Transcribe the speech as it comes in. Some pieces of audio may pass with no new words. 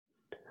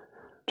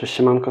Cześć,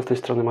 siemanko, z tej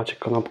strony Maciek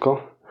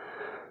Konopko.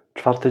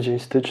 4 dzień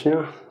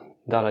stycznia,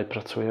 dalej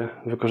pracuję.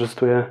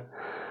 Wykorzystuję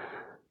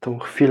tą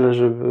chwilę,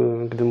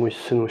 gdy mój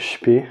synuś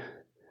śpi.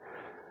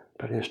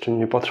 Pewnie jeszcze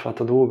nie potrwa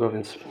to długo,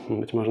 więc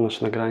być może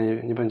nasze nagranie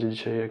nie będzie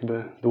dzisiaj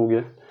jakby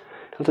długie.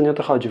 Ale to nie o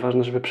to chodzi,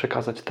 ważne, żeby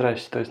przekazać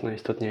treść, to jest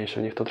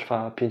najistotniejsze. Niech to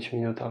trwa 5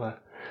 minut, ale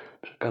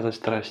przekazać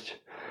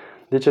treść.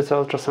 Wiecie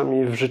co,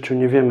 czasami w życiu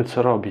nie wiemy,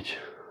 co robić.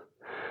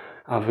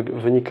 A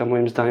wynika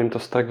moim zdaniem to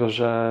z tego,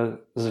 że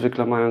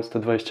zwykle mając te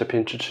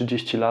 25 czy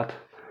 30 lat,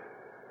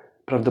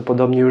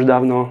 prawdopodobnie już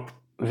dawno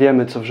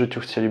wiemy, co w życiu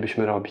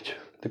chcielibyśmy robić.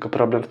 Tylko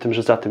problem w tym,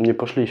 że za tym nie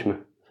poszliśmy.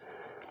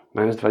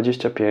 Mając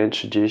 25,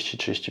 30,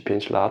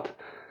 35 lat,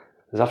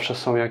 zawsze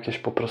są jakieś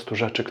po prostu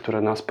rzeczy,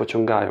 które nas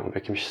pociągają w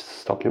jakimś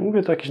stopniu.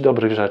 Mówię tu o jakichś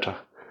dobrych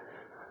rzeczach.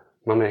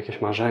 Mamy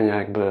jakieś marzenia,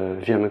 jakby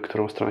wiemy,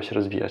 którą stronę się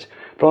rozwijać.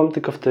 Problem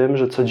tylko w tym,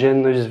 że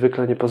codzienność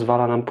zwykle nie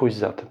pozwala nam pójść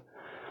za tym.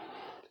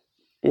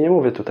 I nie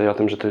mówię tutaj o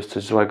tym, że to jest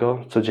coś złego,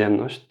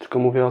 codzienność, tylko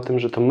mówię o tym,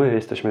 że to my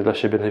jesteśmy dla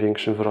siebie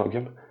największym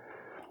wrogiem.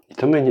 I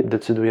to my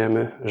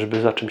decydujemy,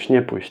 żeby za czymś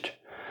nie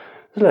pójść.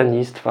 Z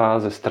lenistwa,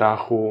 ze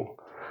strachu,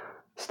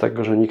 z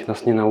tego, że nikt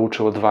nas nie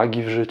nauczył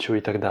odwagi w życiu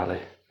i tak dalej.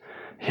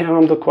 Ja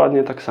mam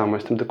dokładnie tak samo,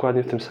 jestem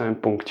dokładnie w tym samym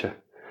punkcie.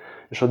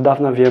 Już od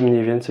dawna wiem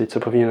mniej więcej, co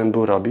powinienem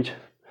był robić.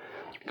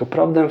 Tylko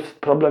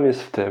problem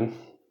jest w tym,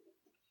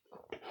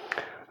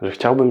 że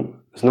chciałbym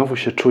znowu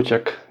się czuć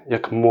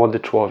jak młody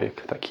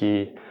człowiek,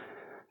 taki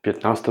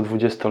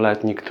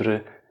 15-20-letni, który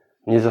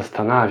nie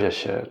zastanawia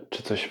się,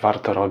 czy coś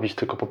warto robić,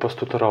 tylko po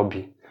prostu to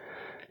robi.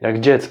 Jak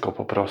dziecko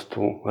po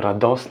prostu,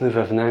 radosny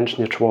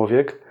wewnętrznie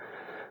człowiek,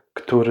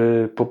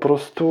 który po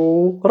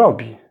prostu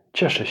robi,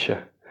 cieszy się.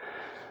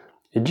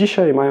 I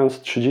dzisiaj,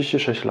 mając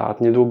 36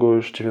 lat, niedługo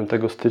już 9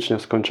 stycznia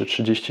skończę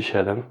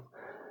 37,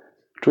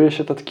 czuję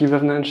się taki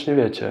wewnętrznie,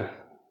 wiecie,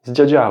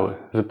 zdziadziały,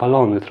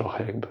 wypalony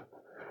trochę jakby.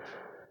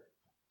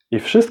 I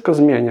wszystko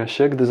zmienia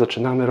się, gdy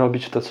zaczynamy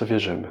robić to, co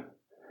wierzymy.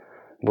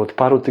 Bo od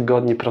paru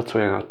tygodni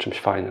pracuję nad czymś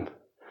fajnym.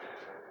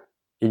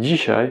 I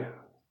dzisiaj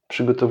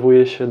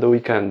przygotowuję się do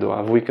weekendu,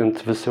 a w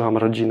weekend wysyłam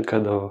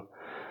rodzinkę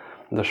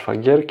do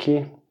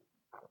szwagierki.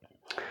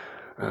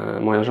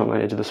 Moja żona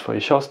jedzie do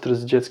swojej siostry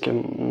z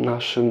dzieckiem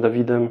naszym,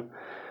 Dawidem,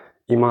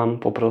 i mam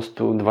po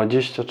prostu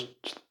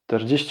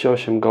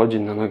 20-48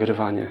 godzin na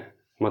nagrywanie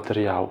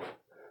materiałów.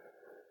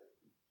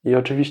 I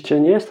oczywiście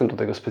nie jestem do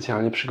tego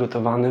specjalnie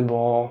przygotowany,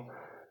 bo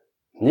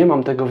nie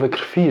mam tego we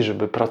krwi,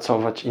 żeby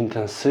pracować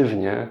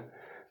intensywnie,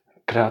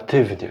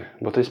 kreatywnie,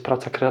 bo to jest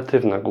praca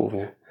kreatywna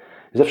głównie.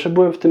 I zawsze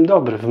byłem w tym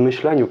dobry, w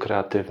myśleniu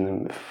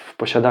kreatywnym, w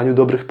posiadaniu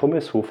dobrych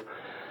pomysłów,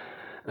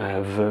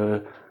 w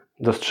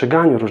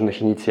dostrzeganiu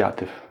różnych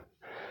inicjatyw.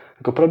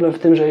 Tylko problem w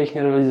tym, że ich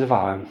nie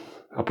realizowałem.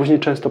 A później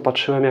często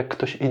patrzyłem, jak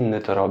ktoś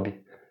inny to robi.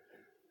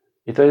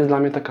 I to jest dla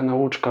mnie taka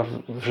nauczka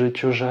w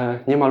życiu, że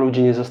nie ma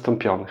ludzi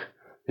niezastąpionych.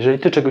 Jeżeli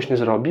ty czegoś nie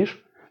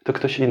zrobisz, to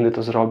ktoś inny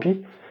to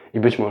zrobi i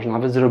być może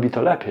nawet zrobi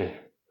to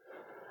lepiej.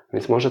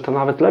 Więc może to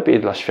nawet lepiej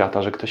dla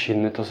świata, że ktoś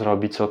inny to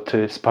zrobi, co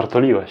ty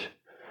spartoliłeś.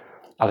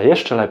 Ale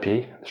jeszcze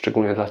lepiej,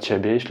 szczególnie dla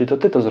ciebie, jeśli to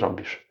ty to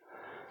zrobisz.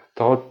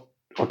 To,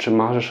 o czym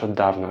marzysz od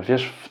dawna,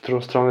 wiesz, w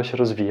którą stronę się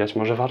rozwijać,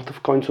 może warto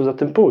w końcu za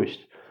tym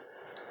pójść.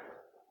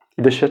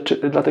 I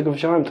dlatego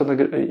wziąłem to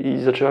i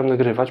zacząłem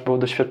nagrywać, bo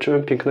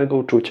doświadczyłem pięknego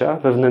uczucia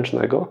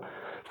wewnętrznego,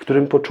 w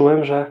którym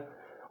poczułem, że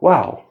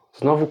wow,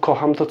 znowu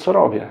kocham to, co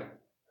robię.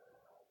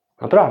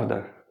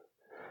 Naprawdę.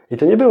 I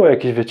to nie było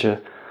jakieś, wiecie,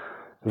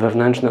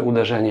 wewnętrzne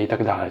uderzenie i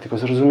tak dalej, tylko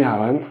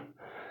zrozumiałem,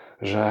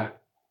 że,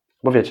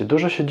 bo wiecie,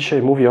 dużo się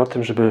dzisiaj mówi o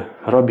tym, żeby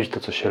robić to,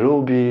 co się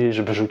lubi,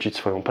 żeby rzucić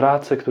swoją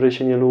pracę, której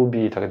się nie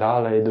lubi i tak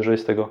dalej, dużo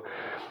jest tego.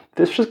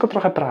 To jest wszystko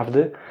trochę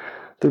prawdy,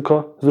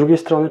 tylko z drugiej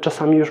strony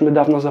czasami już my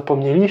dawno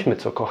zapomnieliśmy,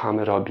 co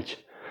kochamy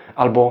robić.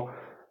 Albo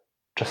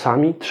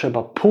czasami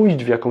trzeba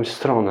pójść w jakąś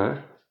stronę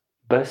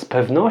bez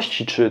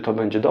pewności, czy to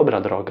będzie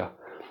dobra droga.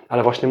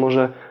 Ale właśnie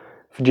może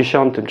w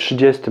 10.,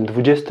 30.,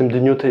 20.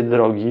 dniu tej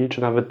drogi,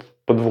 czy nawet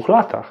po 2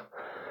 latach,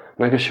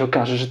 nagle się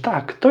okaże, że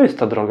tak, to jest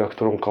ta droga,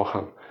 którą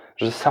kocham.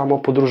 Że samo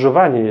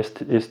podróżowanie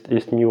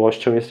jest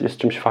miłością, jest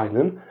czymś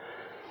fajnym.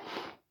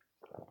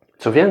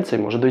 Co więcej,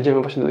 może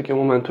dojdziemy właśnie do takiego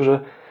momentu, że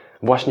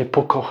właśnie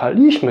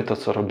pokochaliśmy to,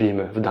 co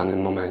robimy w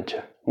danym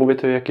momencie. Mówię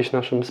tu o jakimś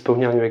naszym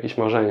spełnianiu jakiegoś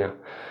marzenia,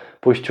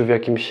 pójściu w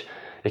jakimś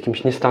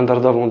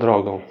niestandardową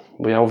drogą,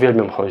 bo ja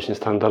uwielbiam chodzić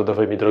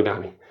niestandardowymi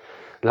drogami.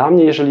 Dla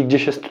mnie, jeżeli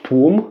gdzieś jest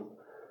tłum,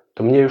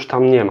 to mnie już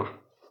tam nie ma.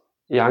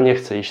 Ja nie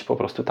chcę iść po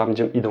prostu tam,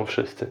 gdzie idą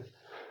wszyscy.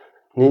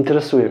 Nie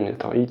interesuje mnie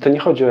to. I to nie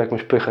chodzi o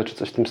jakąś pychę czy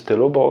coś w tym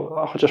stylu,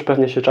 bo chociaż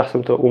pewnie się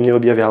czasem to u mnie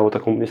objawiało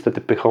taką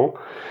niestety pychą,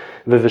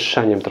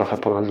 wywyższeniem trochę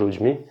ponad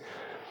ludźmi,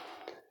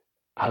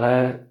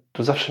 ale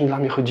tu zawsze dla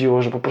mnie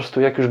chodziło, że po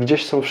prostu jak już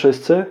gdzieś są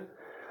wszyscy,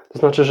 to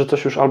znaczy, że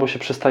coś już albo się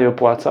przestaje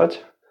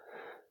opłacać,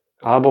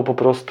 albo po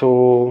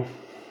prostu,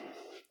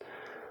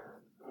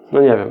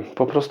 no nie wiem,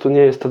 po prostu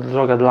nie jest to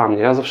droga dla mnie.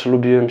 Ja zawsze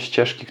lubiłem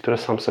ścieżki, które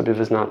sam sobie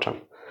wyznaczam.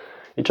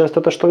 I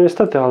często też to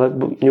niestety, ale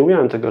nie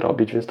umiałem tego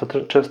robić, więc to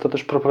często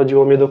też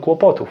prowadziło mnie do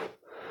kłopotów.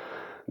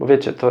 Bo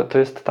wiecie, to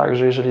jest tak,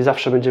 że jeżeli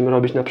zawsze będziemy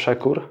robić na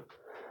przekór,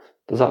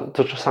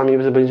 to czasami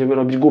będziemy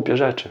robić głupie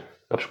rzeczy.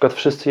 Na przykład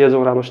wszyscy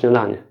jedzą rano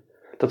śniadanie.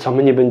 To co,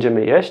 my nie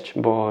będziemy jeść,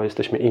 bo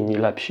jesteśmy inni,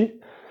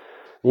 lepsi?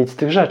 Nic z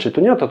tych rzeczy.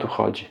 Tu nie o to tu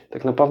chodzi.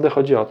 Tak naprawdę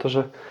chodzi o to,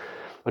 że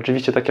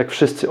oczywiście tak jak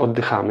wszyscy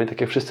oddychamy,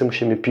 tak jak wszyscy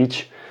musimy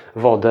pić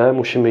wodę,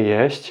 musimy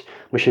jeść,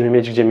 musimy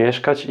mieć gdzie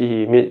mieszkać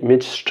i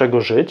mieć z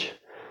czego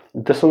żyć.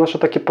 To są nasze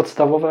takie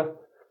podstawowe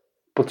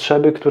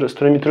potrzeby, z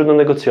którymi trudno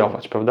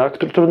negocjować, prawda?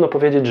 Trudno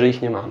powiedzieć, że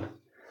ich nie mamy.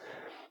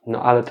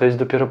 No ale to jest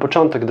dopiero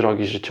początek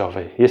drogi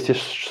życiowej.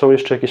 Są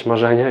jeszcze jakieś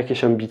marzenia,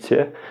 jakieś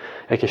ambicje,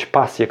 jakieś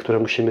pasje, które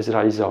musimy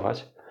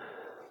zrealizować.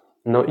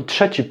 No i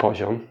trzeci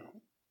poziom,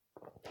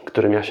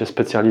 którym ja się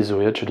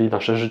specjalizuję, czyli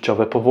nasze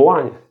życiowe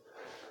powołanie.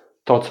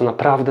 To, co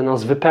naprawdę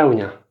nas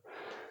wypełnia.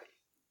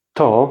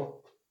 To,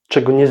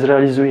 czego nie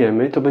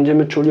zrealizujemy, to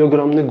będziemy czuli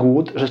ogromny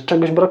głód, że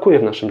czegoś brakuje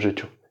w naszym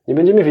życiu. Nie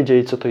będziemy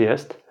wiedzieli, co to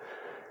jest,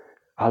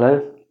 ale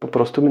po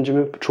prostu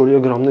będziemy czuli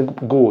ogromny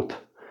głód.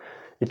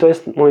 I to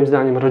jest moim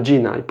zdaniem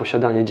rodzina i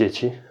posiadanie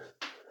dzieci.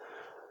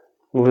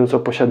 Mówiąc o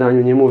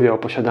posiadaniu, nie mówię o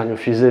posiadaniu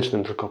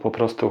fizycznym, tylko po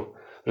prostu,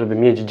 żeby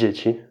mieć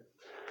dzieci.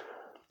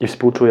 I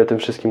współczuję tym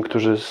wszystkim,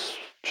 którzy z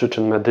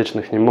przyczyn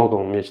medycznych nie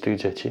mogą mieć tych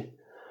dzieci.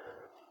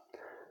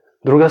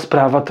 Druga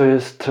sprawa to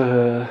jest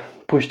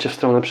pójście w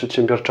stronę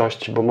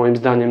przedsiębiorczości, bo moim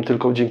zdaniem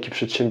tylko dzięki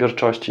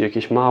przedsiębiorczości,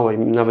 jakiejś małej,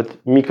 nawet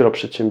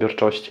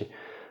mikroprzedsiębiorczości,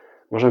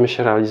 możemy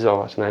się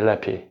realizować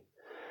najlepiej.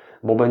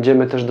 Bo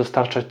będziemy też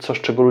dostarczać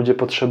coś, czego ludzie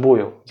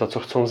potrzebują, za co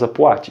chcą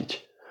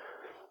zapłacić.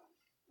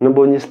 No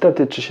bo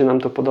niestety, czy się nam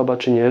to podoba,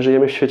 czy nie,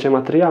 żyjemy w świecie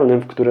materialnym,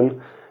 w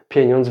którym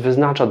pieniądz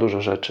wyznacza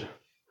dużo rzeczy.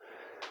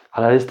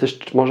 Ale jest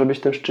też, może być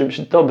też czymś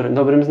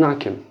dobrym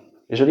znakiem.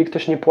 Jeżeli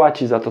ktoś nie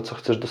płaci za to, co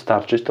chcesz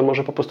dostarczyć, to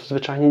może po prostu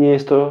zwyczajnie nie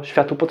jest to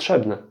światu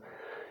potrzebne.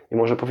 I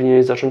może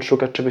powinieneś zacząć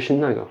szukać czegoś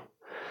innego.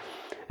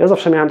 Ja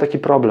zawsze miałem taki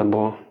problem,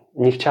 bo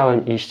nie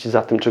chciałem iść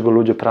za tym, czego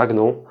ludzie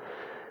pragną,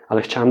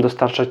 ale chciałem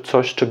dostarczać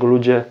coś, czego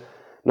ludzie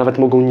nawet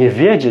mogą nie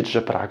wiedzieć,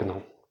 że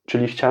pragną.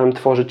 Czyli chciałem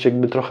tworzyć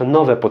jakby trochę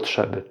nowe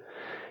potrzeby.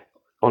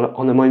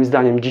 One moim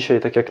zdaniem dzisiaj,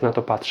 tak jak na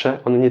to patrzę,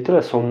 one nie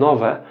tyle są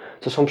nowe,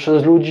 co są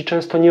przez ludzi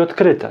często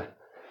nieodkryte.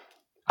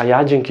 A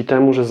ja dzięki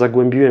temu, że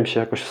zagłębiłem się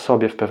jakoś w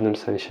sobie w pewnym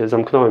sensie,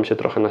 zamknąłem się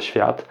trochę na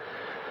świat,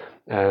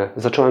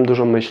 zacząłem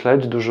dużo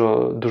myśleć,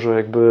 dużo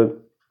jakby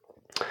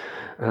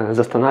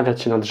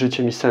zastanawiać się nad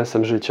życiem i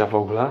sensem życia w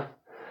ogóle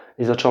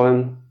i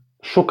zacząłem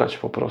szukać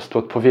po prostu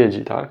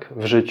odpowiedzi, tak,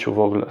 w życiu w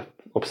ogóle.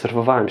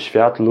 Obserwowałem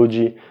świat,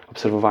 ludzi,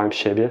 obserwowałem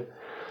siebie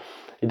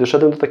i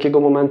doszedłem do takiego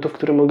momentu, w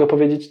którym mogę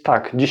powiedzieć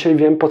tak, dzisiaj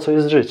wiem, po co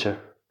jest życie.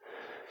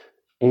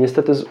 I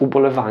niestety z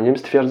ubolewaniem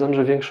stwierdzam,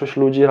 że większość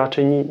ludzi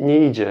raczej nie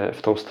idzie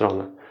w tą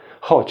stronę.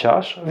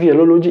 Chociaż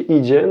wielu ludzi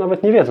idzie,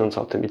 nawet nie wiedząc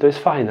o tym. I to jest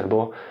fajne,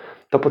 bo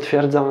to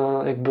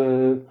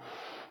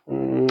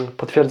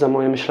potwierdza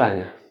moje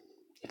myślenie.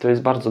 I to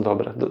jest bardzo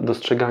dobre.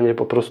 Dostrzeganie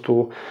po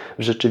prostu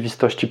w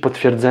rzeczywistości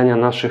potwierdzenia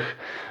naszych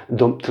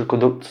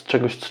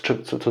czegoś,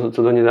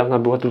 co do niedawna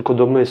było tylko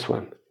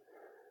domysłem.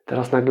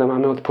 Teraz nagle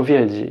mamy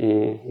odpowiedzi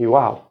i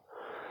wow.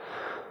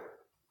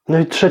 No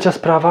i trzecia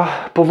sprawa,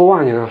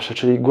 powołanie nasze,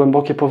 czyli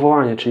głębokie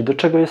powołanie, czyli do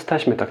czego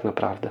jesteśmy tak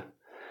naprawdę.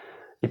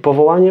 I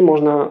powołanie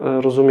można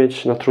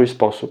rozumieć na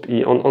trójsposób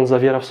i on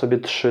zawiera w sobie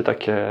trzy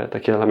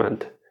takie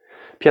elementy.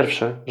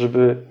 Pierwsze,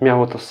 żeby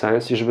miało to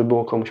sens i żeby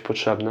było komuś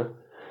potrzebne.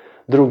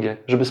 Drugie,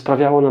 żeby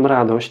sprawiało nam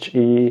radość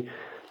i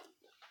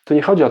tu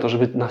nie chodzi o to,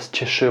 żeby nas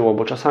cieszyło,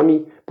 bo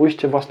czasami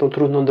pójście własną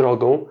trudną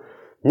drogą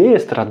nie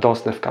jest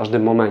radosne w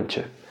każdym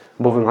momencie,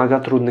 bo wymaga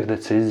trudnych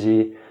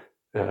decyzji,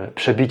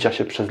 przebicia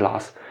się przez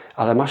las,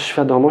 ale masz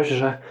świadomość,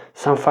 że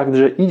sam fakt,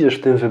 że idziesz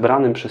w tym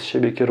wybranym przez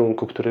siebie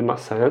kierunku, który ma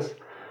sens,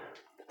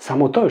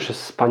 samo to już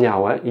jest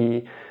wspaniałe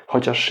i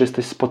chociaż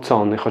jesteś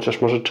spocony,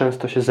 chociaż może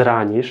często się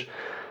zranisz,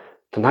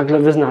 to nagle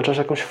wyznaczasz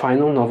jakąś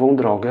fajną, nową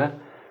drogę,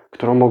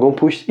 którą mogą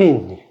pójść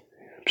inni.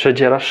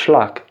 Przedzierasz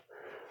szlak.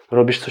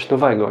 Robisz coś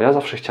nowego. Ja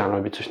zawsze chciałem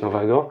robić coś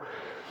nowego.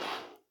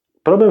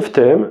 Problem w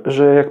tym,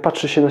 że jak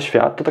patrzy się na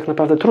świat, to tak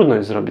naprawdę trudno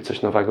jest zrobić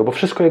coś nowego, bo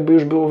wszystko jakby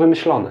już było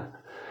wymyślone.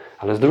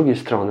 Ale z drugiej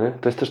strony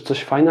to jest też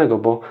coś fajnego,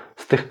 bo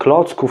z tych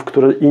klocków,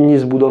 które inni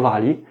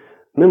zbudowali,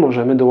 my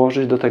możemy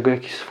dołożyć do tego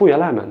jakiś swój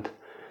element.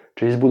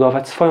 Czyli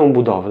zbudować swoją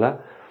budowlę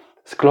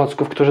z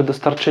klocków, które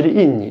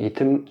dostarczyli inni. I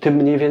tym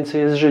mniej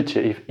więcej jest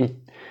życie.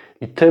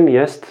 I tym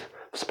jest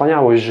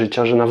wspaniałość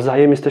życia, że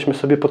nawzajem jesteśmy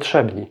sobie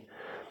potrzebni.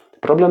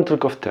 Problem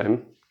tylko w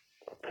tym,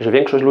 że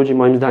większość ludzi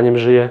moim zdaniem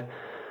żyje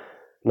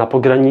na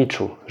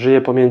pograniczu.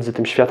 Żyje pomiędzy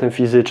tym światem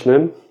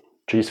fizycznym,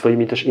 czyli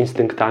swoimi też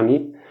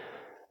instynktami,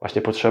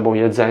 właśnie potrzebą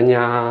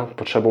jedzenia,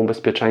 potrzebą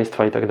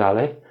bezpieczeństwa i tak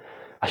dalej,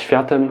 a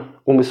światem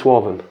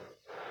umysłowym.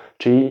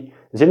 Czyli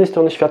z jednej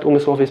strony świat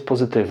umysłowy jest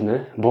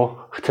pozytywny,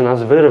 bo chce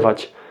nas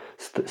wyrwać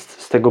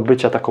z tego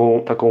bycia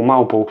taką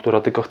małpą,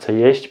 która tylko chce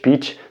jeść,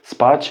 pić,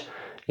 spać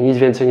i nic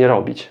więcej nie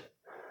robić.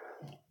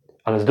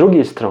 Ale z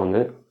drugiej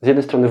strony, z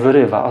jednej strony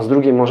wyrywa, a z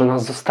drugiej może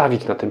nas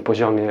zostawić na tym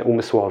poziomie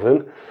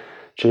umysłowym,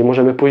 czyli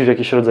możemy pójść w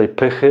jakiś rodzaj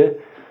pychy,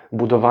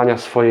 budowania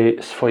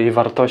swojej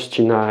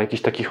wartości na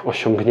jakichś takich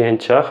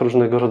osiągnięciach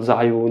różnego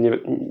rodzaju,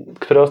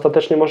 które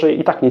ostatecznie może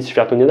i tak nic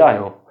światu nie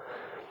dają.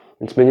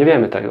 Więc my nie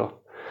wiemy tego.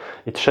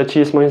 I trzeci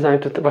jest moim zdaniem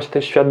to właśnie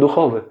ten świat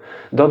duchowy.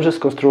 Dobrze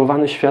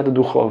skonstruowany świat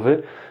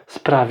duchowy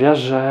sprawia,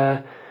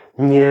 że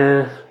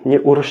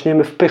nie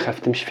urośniemy w pychę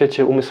w tym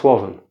świecie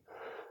umysłowym.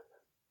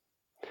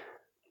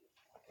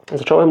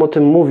 Zacząłem o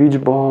tym mówić,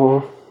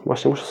 bo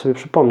właśnie muszę sobie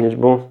przypomnieć,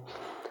 bo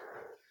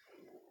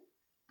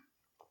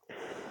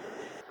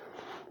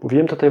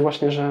mówiłem tutaj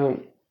właśnie, że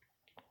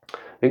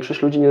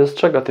większość ludzi nie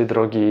dostrzega tej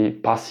drogi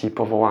pasji,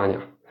 powołania.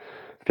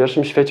 W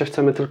pierwszym świecie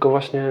chcemy tylko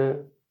właśnie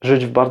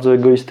żyć w bardzo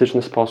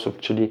egoistyczny sposób,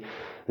 czyli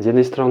z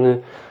jednej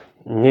strony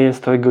nie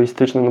jest to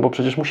egoistyczne, no bo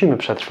przecież musimy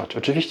przetrwać.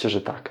 Oczywiście,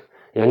 że tak.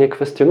 Ja nie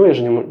kwestionuję,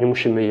 że nie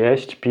musimy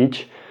jeść,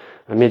 pić,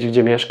 mieć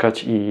gdzie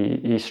mieszkać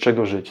i z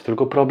czego żyć.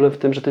 Tylko problem w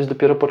tym, że to jest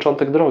dopiero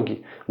początek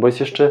drogi, bo jest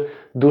jeszcze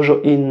dużo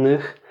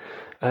innych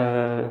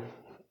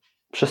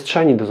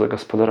przestrzeni do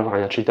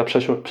zagospodarowania, czyli ta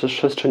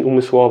przestrzeń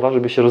umysłowa,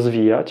 żeby się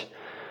rozwijać,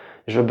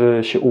 żeby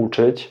się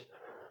uczyć,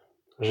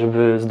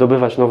 żeby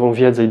zdobywać nową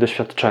wiedzę i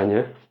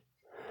doświadczenie.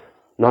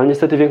 No ale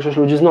niestety większość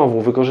ludzi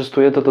znowu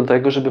wykorzystuje to do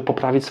tego, żeby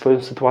poprawić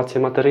swoją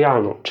sytuację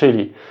materialną,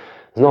 czyli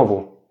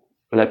znowu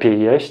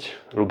lepiej jeść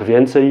lub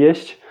więcej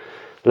jeść,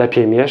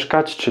 lepiej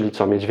mieszkać, czyli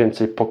co, mieć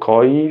więcej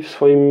pokoi w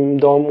swoim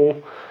domu,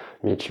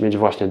 mieć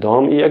właśnie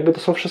dom i jakby to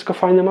są wszystko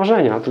fajne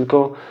marzenia,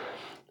 tylko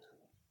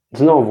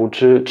znowu,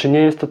 czy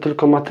nie jest to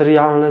tylko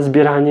materialne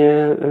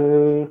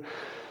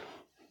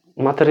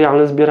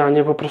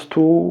zbieranie po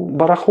prostu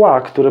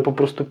barachła, które po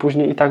prostu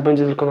później i tak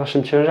będzie tylko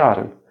naszym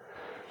ciężarem.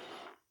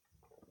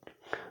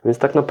 Więc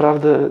tak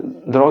naprawdę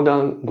droga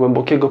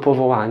głębokiego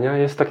powołania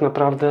jest tak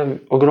naprawdę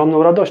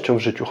ogromną radością w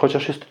życiu,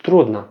 chociaż jest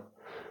trudna.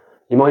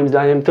 I moim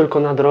zdaniem tylko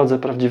na drodze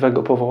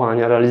prawdziwego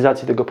powołania,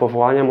 realizacji tego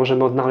powołania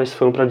możemy odnaleźć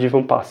swoją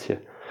prawdziwą pasję.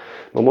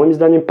 Bo moim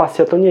zdaniem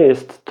pasja to nie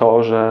jest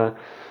to, że...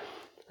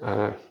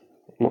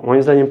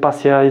 Moim zdaniem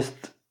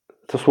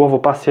to słowo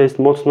pasja jest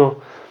mocno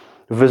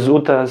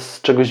wyzute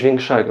z czegoś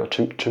większego,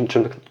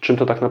 czym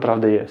to tak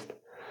naprawdę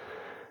jest.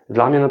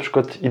 Dla mnie na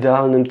przykład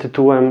idealnym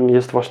tytułem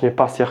jest właśnie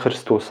Pasja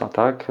Chrystusa,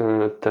 tak?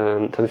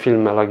 Ten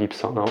film Mela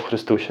Gibsona o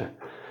Chrystusie.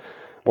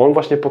 Bo on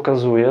właśnie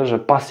pokazuje, że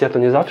pasja to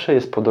nie zawsze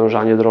jest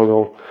podążanie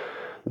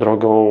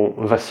drogą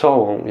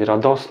wesołą i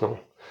radosną,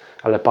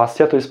 ale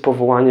pasja to jest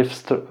powołanie,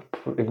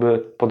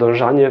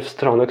 podążanie w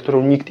stronę,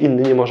 którą nikt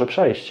inny nie może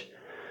przejść.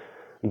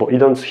 Bo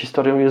idąc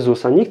historią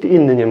Jezusa, nikt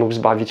inny nie mógł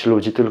zbawić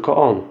ludzi, tylko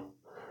On.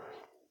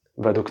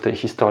 Według tej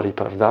historii,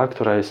 prawda,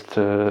 która jest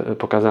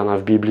pokazana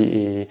w Biblii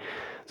i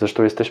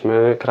zresztą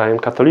jesteśmy krajem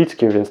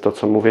katolickim, więc to,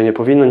 co mówię, nie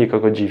powinno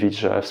nikogo dziwić,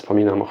 że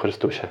wspominam o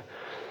Chrystusie.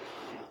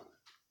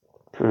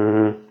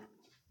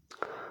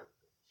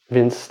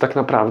 Więc tak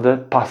naprawdę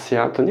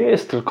pasja to nie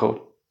jest tylko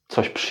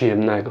coś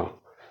przyjemnego,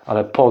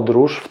 ale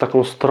podróż w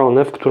taką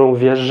stronę, w którą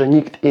wiesz, że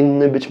nikt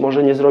inny być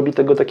może nie zrobi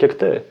tego tak jak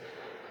ty.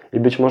 I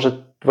być może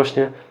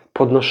właśnie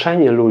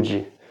podnoszenie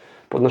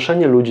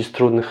ludzi z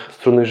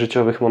trudnych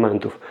życiowych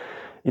momentów.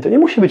 I to nie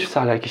musi być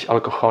wcale jakiś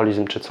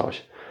alkoholizm czy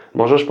coś.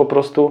 Możesz po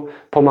prostu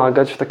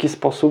pomagać w taki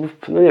sposób,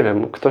 no nie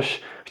wiem,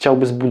 ktoś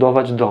chciałby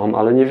zbudować dom,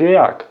 ale nie wie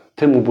jak.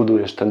 Ty mu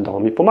budujesz ten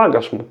dom i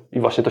pomagasz mu. I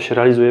właśnie to się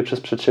realizuje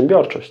przez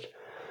przedsiębiorczość.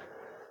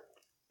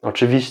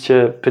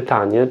 Oczywiście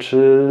pytanie,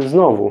 czy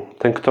znowu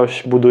ten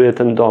ktoś buduje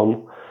ten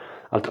dom,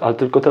 ale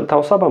tylko ta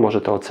osoba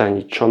może to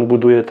ocenić. Czy on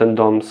buduje ten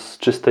dom z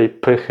czystej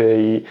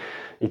pychy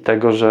i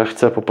tego, że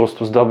chce po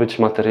prostu zdobyć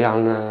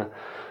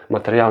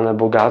materialne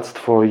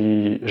bogactwo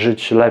i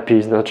żyć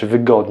lepiej, znaczy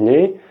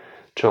wygodniej,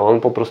 czy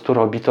on po prostu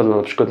robi to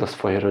na przykład dla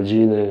swojej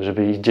rodziny,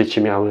 żeby ich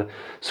dzieci miały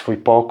swój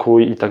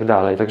pokój i tak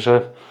dalej.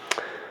 Także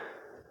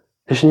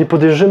jeśli nie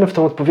podejrzymy w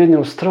tą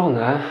odpowiednią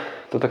stronę,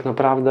 to tak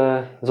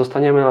naprawdę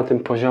zostaniemy na tym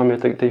poziomie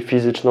tej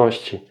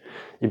fizyczności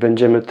i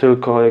będziemy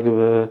tylko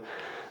jakby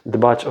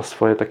dbać o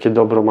swoje takie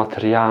dobro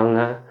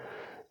materialne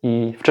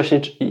i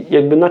wcześniej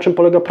jakby na czym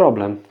polega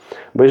problem?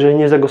 Bo jeżeli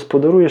nie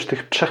zagospodarujesz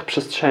tych trzech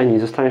przestrzeni,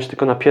 zostaniesz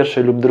tylko na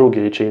pierwszej lub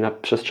drugiej, czyli na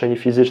przestrzeni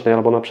fizycznej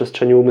albo na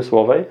przestrzeni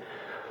umysłowej,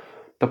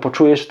 to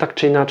poczujesz tak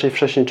czy inaczej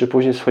wcześniej czy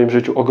później w swoim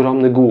życiu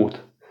ogromny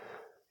głód.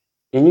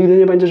 I nigdy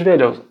nie będziesz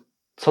wiedział,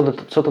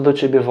 co to do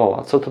ciebie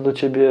woła, co to do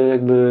ciebie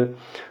jakby...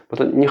 Bo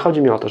to nie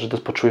chodzi mi o to, że ty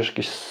poczujesz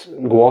jakieś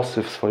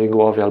głosy w swojej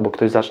głowie albo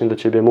ktoś zacznie do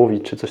ciebie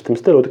mówić, czy coś w tym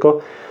stylu, tylko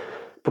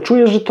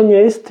poczujesz, że to nie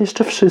jest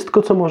jeszcze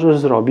wszystko, co możesz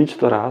zrobić,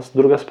 to raz.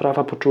 Druga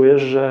sprawa,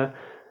 poczujesz, że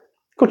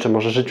kurczę,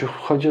 może w życiu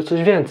chodzi o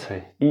coś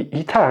więcej.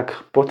 I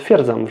tak,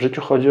 potwierdzam, w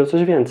życiu chodzi o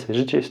coś więcej.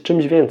 Życie jest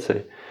czymś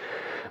więcej.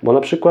 Bo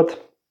na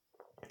przykład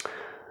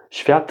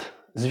świat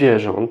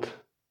zwierząt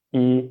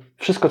i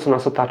wszystko, co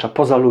nas otacza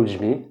poza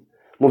ludźmi,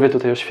 mówię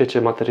tutaj o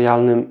świecie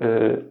materialnym,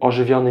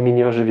 ożywionym i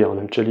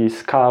nieożywionym, czyli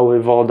skały,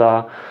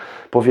 woda,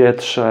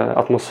 powietrze,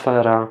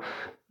 atmosfera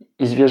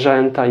i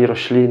zwierzęta, i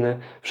rośliny.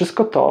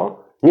 Wszystko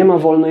to nie ma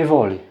wolnej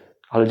woli,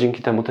 ale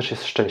dzięki temu też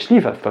jest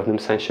szczęśliwe w pewnym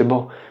sensie,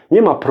 bo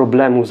nie ma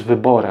problemu z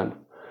wyborem.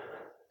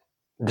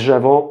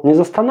 Drzewo nie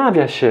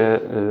zastanawia się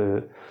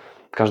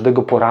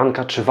każdego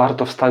poranka, czy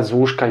warto wstać z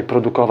łóżka i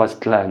produkować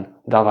tlen,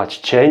 dawać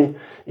cień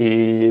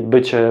i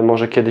bycie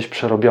może kiedyś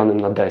przerobionym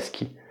na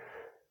deski.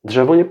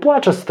 Drzewo nie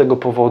płacze z tego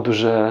powodu,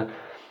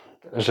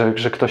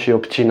 że ktoś je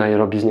obcina i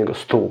robi z niego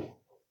stół.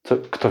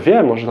 Kto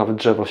wie, może nawet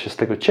drzewo się z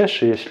tego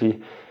cieszy, jeśli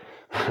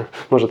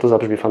może to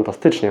zabrzmi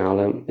fantastycznie,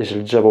 ale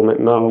jeżeli drzewo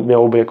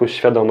miałoby jakąś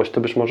świadomość,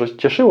 to być może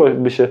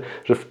cieszyłoby się,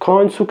 że w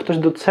końcu ktoś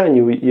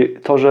docenił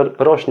to, że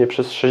rośnie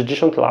przez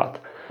 60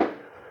 lat.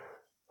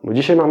 Bo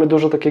dzisiaj mamy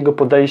dużo takiego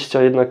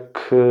podejścia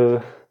jednak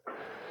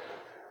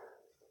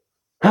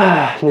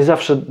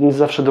nie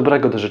zawsze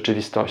dobrego do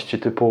rzeczywistości,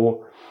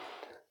 typu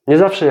nie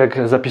zawsze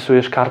jak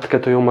zapisujesz kartkę,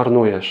 to ją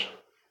marnujesz.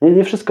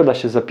 Nie wszystko da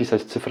się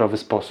zapisać w cyfrowy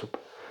sposób.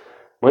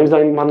 Moim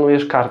zdaniem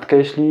marnujesz kartkę,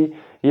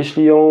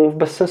 jeśli ją w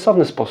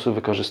bezsensowny sposób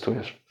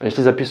wykorzystujesz. A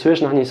jeśli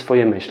zapisujesz na niej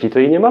swoje myśli, to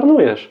jej nie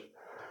marnujesz.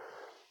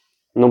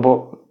 No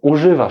bo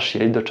używasz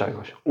jej do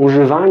czegoś.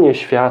 Używanie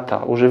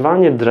świata,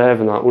 używanie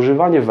drewna,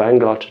 używanie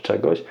węgla czy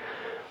czegoś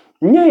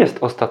nie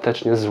jest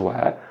ostatecznie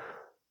złe,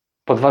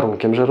 pod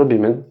warunkiem, że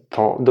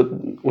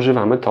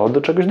używamy to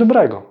do czegoś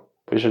dobrego.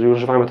 Bo jeżeli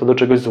używamy to do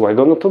czegoś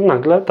złego, no to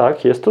nagle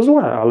tak, jest to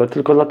złe, ale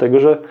tylko dlatego,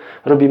 że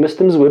robimy z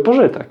tym zły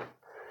pożytek.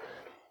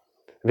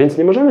 Więc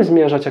nie możemy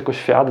zmierzać jako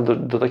świat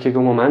do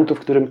takiego momentu, w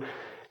którym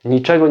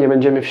niczego nie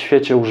będziemy w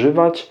świecie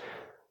używać,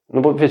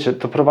 no bo wiecie,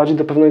 to prowadzi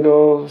do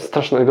pewnego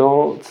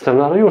strasznego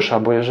scenariusza,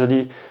 bo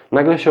jeżeli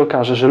nagle się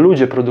okaże, że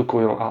ludzie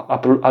produkują,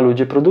 a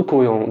ludzie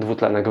produkują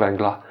dwutlenek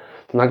węgla,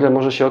 to nagle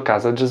może się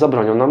okazać, że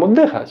zabronią nam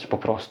oddychać po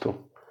prostu.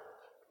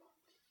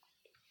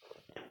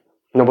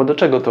 No bo do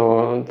czego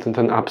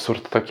ten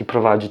absurd taki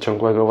prowadzi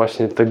ciągłego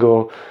właśnie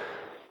tego.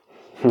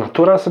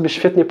 Natura sobie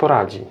świetnie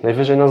poradzi.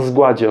 Najwyżej nas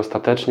zgładzi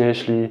ostatecznie,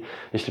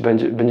 jeśli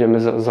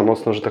będziemy za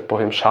mocno, że tak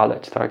powiem,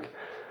 szaleć, tak?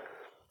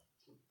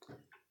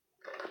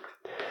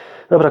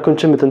 Dobra,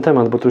 kończymy ten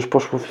temat, bo to już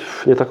poszło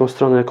w nie taką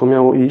stronę, jaką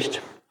miało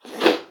iść.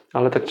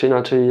 Ale tak czy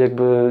inaczej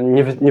jakby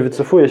nie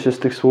wycofuję się z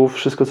tych słów.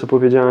 Wszystko, co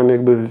powiedziałem,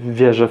 jakby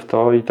wierzę w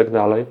to i tak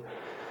dalej.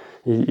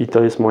 I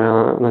to jest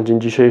moja na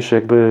dzień dzisiejszy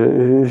jakby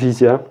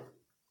wizja.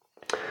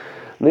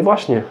 No i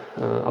właśnie,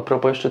 a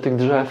propos jeszcze tych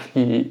drzew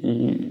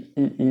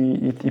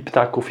i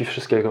ptaków i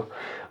wszystkiego.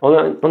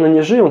 One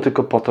nie żyją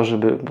tylko po to,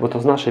 bo to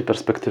z naszej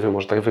perspektywy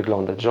może tak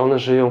wyglądać, że one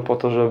żyją po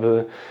to,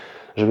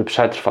 żeby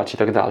przetrwać i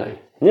tak dalej.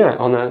 Nie,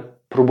 one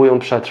próbują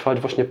przetrwać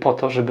właśnie po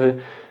to,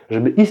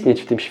 żeby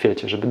istnieć w tym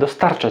świecie, żeby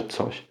dostarczać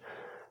coś.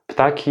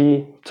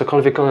 Ptaki,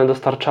 cokolwiek one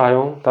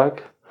dostarczają,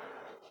 tak?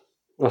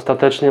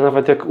 Ostatecznie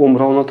nawet jak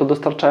umrą, no to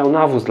dostarczają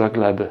nawóz dla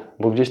gleby,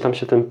 bo gdzieś tam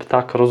się ten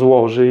ptak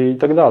rozłoży i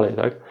tak dalej,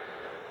 tak?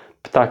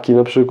 Ptaki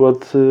na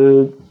przykład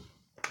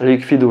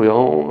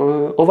likwidują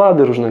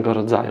owady różnego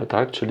rodzaju,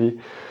 tak? Czyli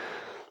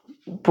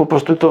po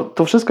prostu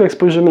to wszystko, jak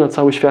spojrzymy na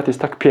cały świat,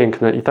 jest tak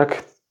piękne i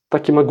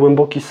taki ma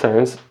głęboki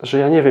sens, że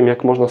ja nie wiem,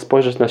 jak można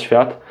spojrzeć na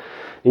świat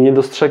i nie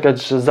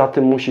dostrzegać, że za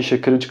tym musi się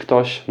kryć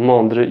ktoś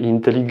mądry i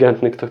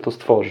inteligentny, kto to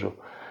stworzył.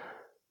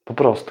 Po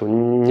prostu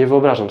nie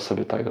wyobrażam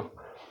sobie tego.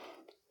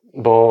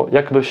 Bo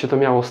jakby się to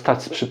miało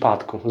stać z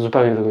przypadku?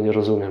 Zupełnie tego nie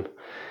rozumiem.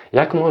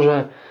 Jak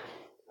może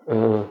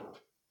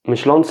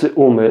myślący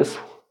umysł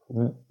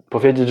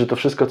powiedzieć, że to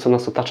wszystko, co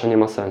nas otacza, nie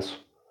ma sensu?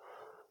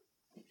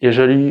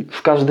 Jeżeli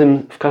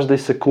w każdej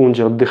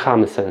sekundzie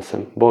oddychamy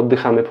sensem, bo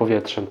oddychamy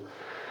powietrzem.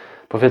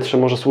 Powietrze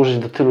może służyć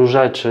do tylu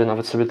rzeczy,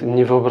 nawet sobie tego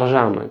nie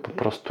wyobrażamy po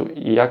prostu.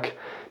 I jak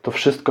to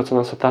wszystko, co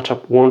nas otacza,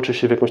 łączy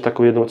się w jakąś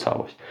taką jedną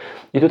całość.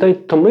 I tutaj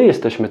to my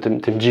jesteśmy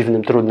tym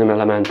dziwnym, trudnym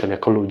elementem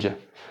jako ludzie.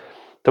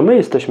 To my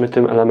jesteśmy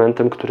tym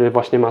elementem, który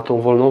właśnie ma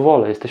tą wolną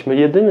wolę. Jesteśmy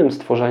jedynym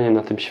stworzeniem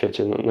na tym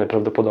świecie,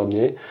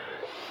 najprawdopodobniej.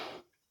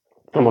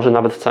 A może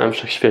nawet w całym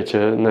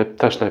wszechświecie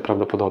też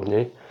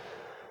najprawdopodobniej,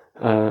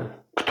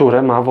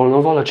 które ma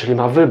wolną wolę, czyli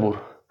ma wybór.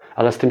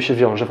 Ale z tym się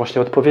wiąże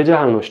właśnie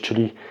odpowiedzialność,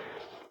 czyli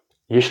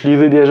jeśli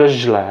wybierzesz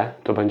źle,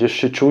 to będziesz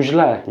się czuł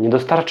źle. Nie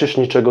dostarczysz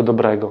niczego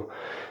dobrego.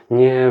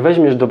 Nie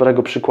weźmiesz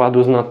dobrego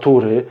przykładu z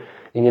natury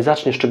i nie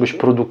zaczniesz czegoś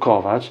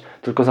produkować,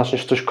 tylko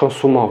zaczniesz coś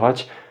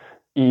konsumować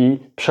i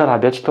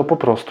przerabiać to po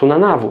prostu na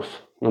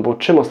nawóz. No bo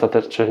czym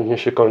ostatecznie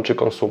się kończy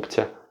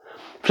konsumpcja?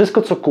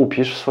 Wszystko, co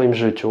kupisz w swoim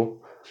życiu,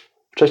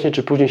 wcześniej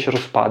czy później się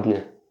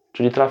rozpadnie,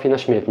 czyli trafi na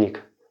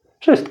śmietnik.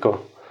 Wszystko.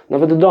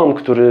 Nawet dom,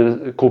 który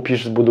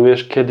kupisz,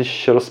 zbudujesz, kiedyś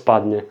się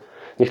rozpadnie.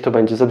 Niech to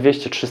będzie za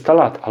 200-300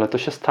 lat, ale to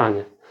się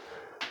stanie.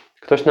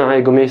 Ktoś na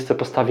jego miejsce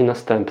postawi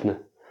następny.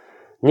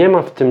 Nie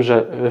ma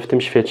w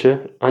tym świecie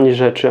ani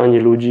rzeczy, ani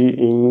ludzi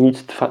i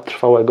nic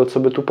trwałego, co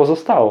by tu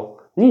pozostało.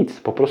 Nic,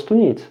 po prostu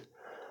nic.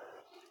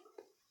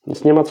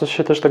 Więc nie ma co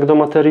się też tak do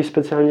materii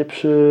specjalnie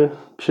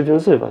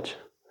przywiązywać.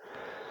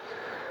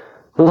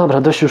 No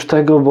dobra, dość już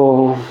tego,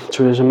 bo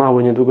czuję, że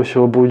mały niedługo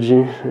się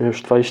obudzi.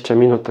 Już 20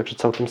 minut, także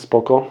całkiem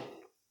spoko.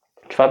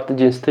 4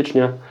 dzień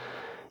stycznia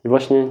i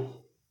właśnie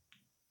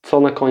co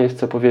na koniec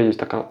chcę powiedzieć,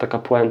 taka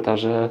puenta,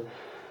 że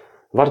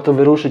warto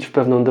wyruszyć w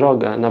pewną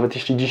drogę, nawet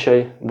jeśli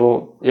dzisiaj,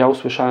 bo ja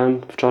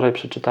usłyszałem, wczoraj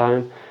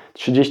przeczytałem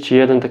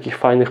 31 takich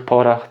fajnych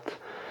porad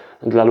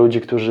dla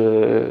ludzi,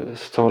 którzy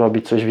chcą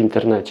robić coś w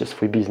internecie,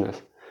 swój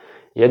biznes.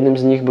 Jednym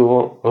z nich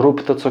było: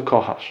 rób to, co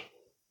kochasz.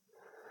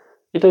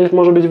 I to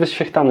może być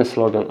wyświechtany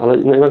slogan, ale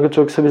nagle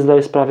człowiek sobie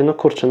zdaje sprawę, no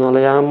kurczę, no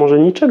ale ja może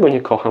niczego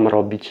nie kocham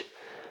robić.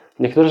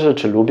 Niektóre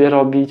rzeczy lubię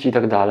robić i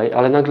tak dalej,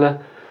 ale nagle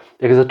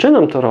jak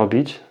zaczynam to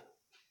robić,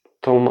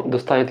 to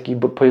dostaję taki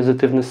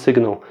pozytywny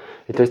sygnał.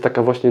 I to jest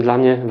taka właśnie dla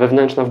mnie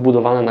wewnętrzna,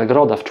 wbudowana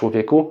nagroda w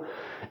człowieku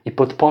i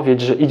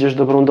podpowiedź, że idziesz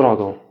dobrą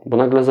drogą, bo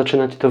nagle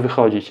zaczyna ci to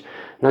wychodzić.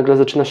 Nagle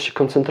zaczynasz się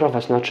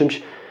koncentrować na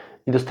czymś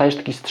i dostajesz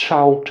taki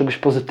strzał czegoś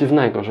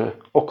pozytywnego, że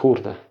o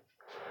kurde.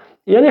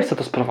 I ja nie chcę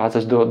to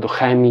sprowadzać do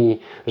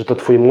chemii, że to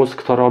twój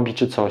mózg to robi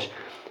czy coś,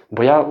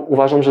 bo ja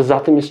uważam, że za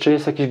tym jeszcze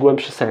jest jakiś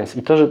głębszy sens.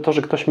 I to,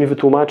 że ktoś mi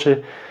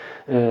wytłumaczy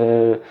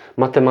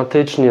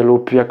matematycznie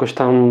lub jakoś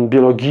tam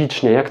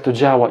biologicznie, jak to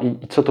działa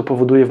i co to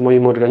powoduje w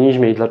moim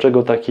organizmie i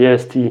dlaczego tak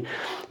jest i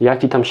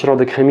jaki tam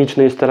środek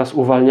chemiczny jest teraz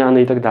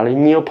uwalniany i tak dalej.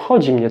 Nie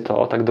obchodzi mnie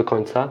to tak do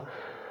końca,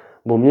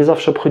 bo mnie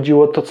zawsze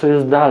obchodziło to, co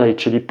jest dalej,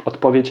 czyli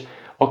odpowiedź,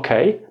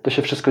 to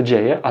się wszystko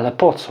dzieje, ale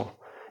po co?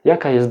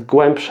 Jaka jest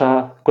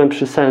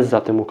głębszy sens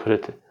za tym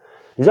ukryty?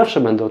 I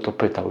zawsze będę o to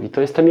pytał i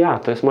to jestem ja,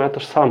 to jest moja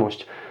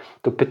tożsamość.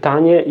 To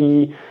pytanie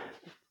i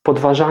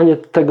podważanie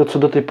tego, co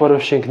do tej pory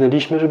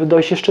osiągnęliśmy, żeby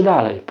dojść jeszcze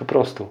dalej, po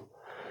prostu.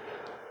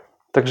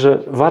 Także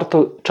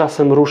warto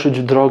czasem ruszyć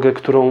w drogę,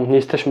 którą nie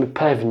jesteśmy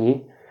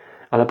pewni,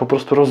 ale po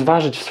prostu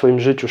rozważyć w swoim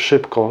życiu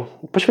szybko,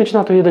 poświęcić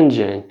na to jeden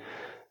dzień.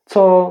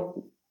 Co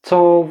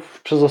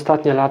przez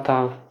ostatnie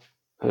lata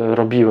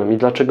robiłem i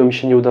dlaczego mi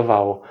się nie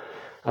udawało,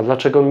 a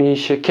dlaczego mi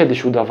się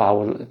kiedyś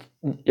udawało,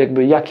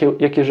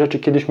 jakie rzeczy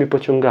kiedyś mi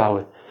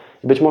pociągały.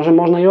 Być może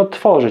można je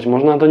odtworzyć,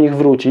 można do nich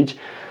wrócić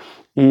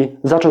i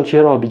zacząć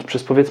je robić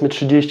przez powiedzmy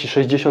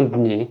 30-60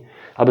 dni,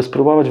 aby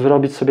spróbować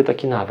wyrobić sobie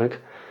taki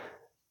nawyk.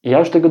 I ja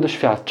już tego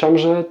doświadczam,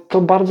 że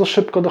to bardzo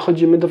szybko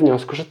dochodzimy do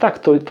wniosku, że tak,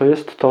 to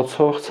jest to,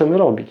 co chcemy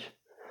robić.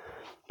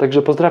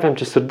 Także pozdrawiam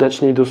Cię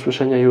serdecznie i do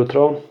usłyszenia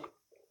jutro.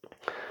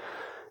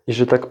 I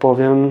że tak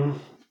powiem,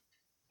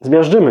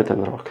 zmiażdżymy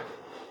ten rok.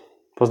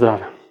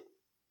 Pozdrawiam.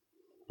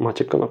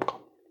 Maciek Konopko.